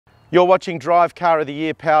You're watching Drive Car of the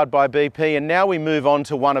Year powered by BP, and now we move on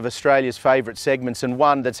to one of Australia's favourite segments and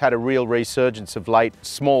one that's had a real resurgence of late,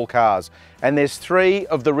 small cars. And there's three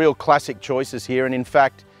of the real classic choices here, and in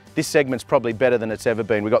fact this segment's probably better than it's ever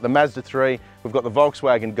been. We've got the Mazda3, we've got the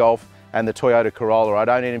Volkswagen Golf and the Toyota Corolla. I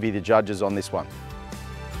don't envy the judges on this one.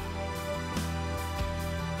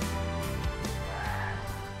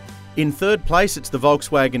 In third place it's the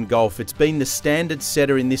Volkswagen Golf. It's been the standard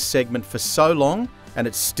setter in this segment for so long, and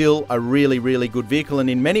it's still a really good vehicle, and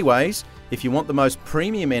in many ways, if you want the most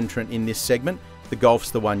premium entrant in this segment, the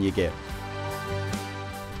Golf's the one you get.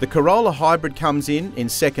 The Corolla Hybrid comes in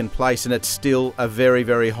second place, and it's still a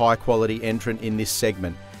very high quality entrant in this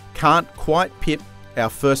segment. Can't quite pip our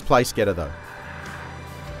first place getter though.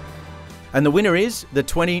 And the winner is the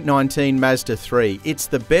 2019 Mazda3. It's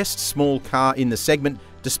the best small car in the segment,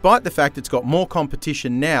 despite the fact it's got more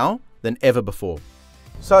competition now than ever before.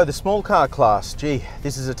 So the small car class, gee,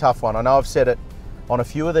 this is a tough one. I know I've said it on a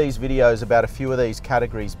few of these videos about a few of these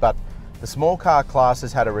categories, but the small car class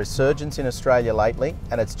has had a resurgence in Australia lately,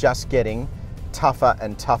 and it's just getting tougher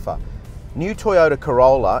and tougher. New Toyota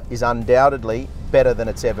Corolla is undoubtedly better than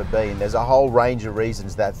it's ever been. There's a whole range of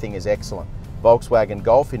reasons that thing is excellent. Volkswagen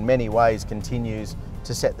Golf in many ways continues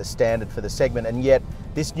to set the standard for the segment, and yet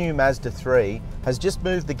this new Mazda3 has just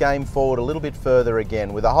moved the game forward a little bit further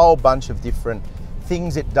again with a whole bunch of different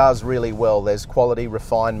things it does really well. There's quality,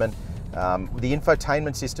 refinement. The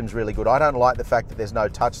infotainment system's really good. I don't like the fact that there's no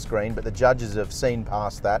touchscreen, but the judges have seen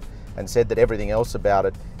past that and said that everything else about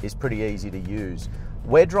it is pretty easy to use.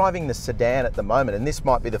 We're driving the sedan at the moment, and this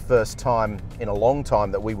might be the first time in a long time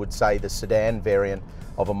that we would say the sedan variant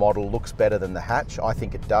of a model looks better than the hatch. I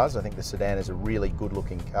think it does. I think the sedan is a really good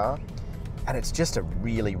looking car, and it's just a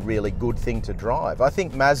really good thing to drive. I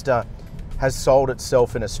think Mazda has sold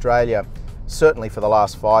itself in Australia certainly for the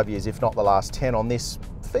last 5 years, if not the last 10, on this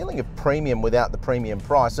feeling of premium without the premium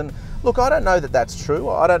price. And look, I don't know that that's true.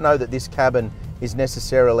 I don't know that this cabin is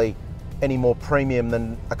necessarily any more premium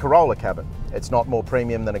than a Corolla cabin. It's not more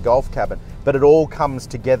premium than a Golf cabin, but it all comes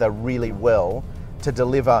together really well to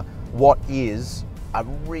deliver what is a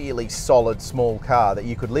really solid small car that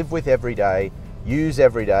you could live with every day, use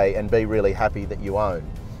every day, and be really happy that you own.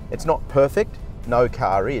 It's not perfect, no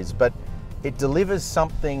car is, but it delivers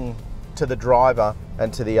something to the driver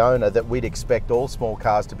and to the owner that we'd expect all small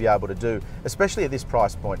cars to be able to do, especially at this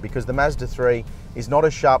price point, because the Mazda3 is not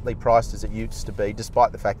as sharply priced as it used to be,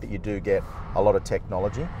 despite the fact that you do get a lot of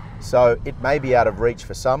technology. So it may be out of reach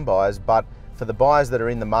for some buyers, but for the buyers that are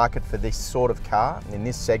in the market for this sort of car, in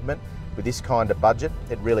this segment, with this kind of budget,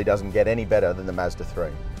 it really doesn't get any better than the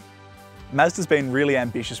Mazda3. Mazda's been really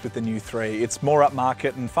ambitious with the new 3. It's more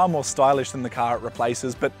upmarket and far more stylish than the car it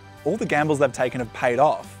replaces, but all the gambles they've taken have paid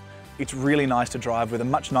off. It's really nice to drive with a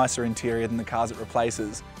much nicer interior than the cars it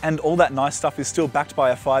replaces. And all that nice stuff is still backed by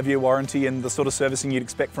a 5-year warranty and the sort of servicing you'd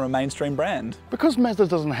expect from a mainstream brand. Because Mazda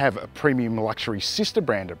doesn't have a premium luxury sister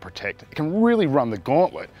brand to protect, it can really run the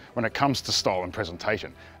gauntlet when it comes to style and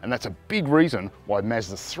presentation. And that's a big reason why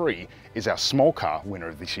Mazda3 is our small car winner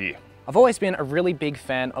of this year. I've always been a really big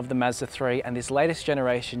fan of the Mazda3, and this latest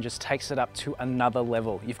generation just takes it up to another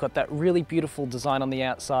level. You've got that really beautiful design on the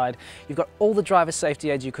outside, you've got all the driver safety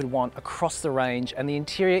aids you could want across the range, and the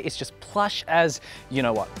interior is just plush as you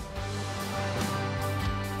know what.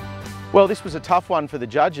 Well, this was a tough one for the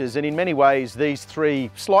judges, and in many ways these three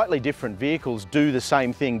slightly different vehicles do the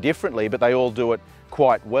same thing differently, but they all do it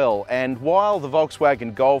quite well. And while the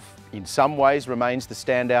Volkswagen Golf in some ways remains the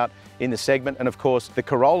standout in the segment, and of course the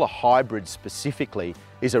Corolla Hybrid specifically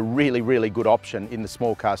is a really good option in the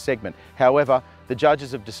small car segment. However, the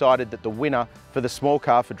judges have decided that the winner for the small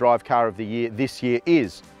car for Drive Car of the Year this year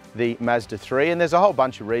is the Mazda3, and there's a whole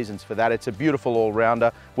bunch of reasons for that. It's a beautiful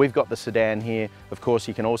all-rounder. We've got the sedan here. Of course,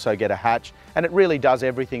 you can also get a hatch, and it really does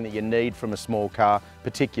everything that you need from a small car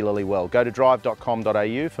particularly well. Go to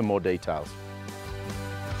Drive.com.au for more details.